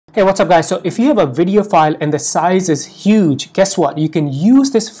Hey, what's up guys? So if you have a video file and the size is huge, guess what? You can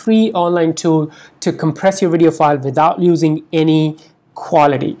use this free online tool to compress your video file without losing any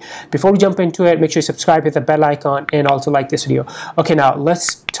quality. Before we jump into it, make sure you subscribe, hit the bell icon, and also like this video. Okay, now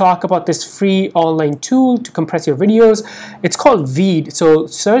let's talk about this free online tool to compress your videos. It's called Veed. So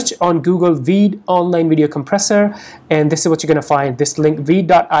search on Google Veed online video compressor, and this is what you're gonna find. This link,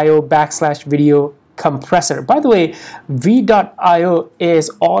 veed.io/video compressor. By the way, Veed.io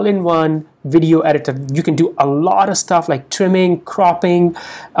is all-in-one video editor. You can do a lot of stuff like trimming, cropping,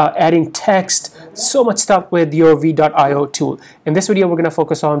 adding text, so much stuff with your Veed.io tool. In this video, we're going to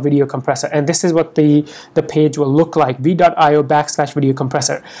focus on video compressor, and this is what the page will look like, Veed.io/video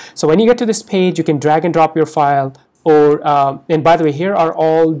compressor. So when you get to this page, you can drag and drop your file, or and by the way, here are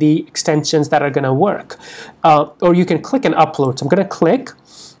all the extensions that are going to work, or you can click and upload. So I'm going to click,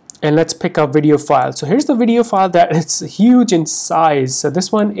 and let's pick a video file. So here's the video file that it's huge in size. So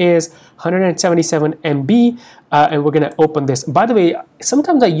this one is 177 MB, and we're gonna open this. By the way,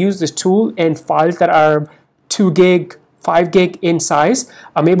 sometimes I use this tool and files that are 2 gig, 5 gig in size,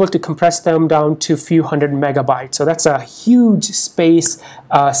 I'm able to compress them down to a few hundred megabytes. So that's a huge space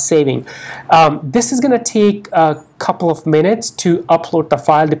saving. This is gonna take a couple of minutes to upload the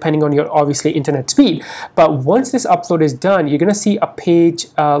file depending on your obviously internet speed. But once this upload is done, you're gonna see a page.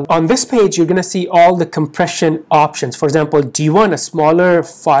 On this page, you're gonna see all the compression options. For example, do you want a smaller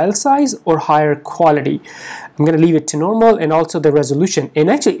file size or higher quality? I'm gonna leave it to normal, and also the resolution. And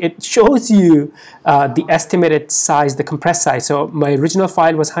actually, it shows you the estimated size, the compressed size. So my original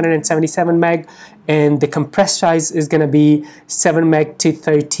file was 177 meg, and the compressed size is gonna be 7 meg to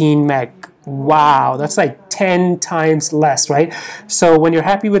 13 meg. Wow, that's like 10 times less, right? So when you're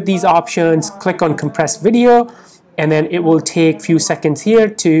happy with these options, click on compress video, and then it will take a few seconds here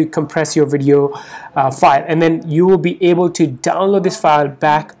to compress your video file, and then you will be able to download this file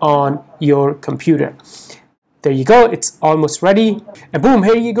back on your computer. There you go, it's almost ready, and boom,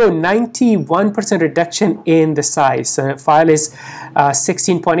 here you go, 91% reduction in the size. So the file is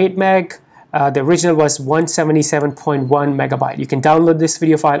 16.8 meg. The original was 177.1 megabyte. You can download this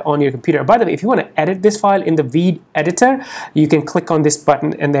video file on your computer. By the way, if you want to edit this file in the Veed editor, you can click on this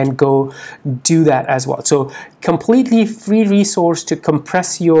button and then go do that as well. So completely free resource to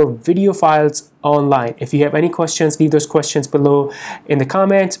compress your video files online. If you have any questions, leave those questions below in the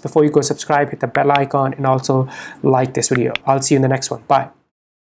comments. Before you go, subscribe, hit the bell icon, and also like this video. I'll see you in the next one. Bye.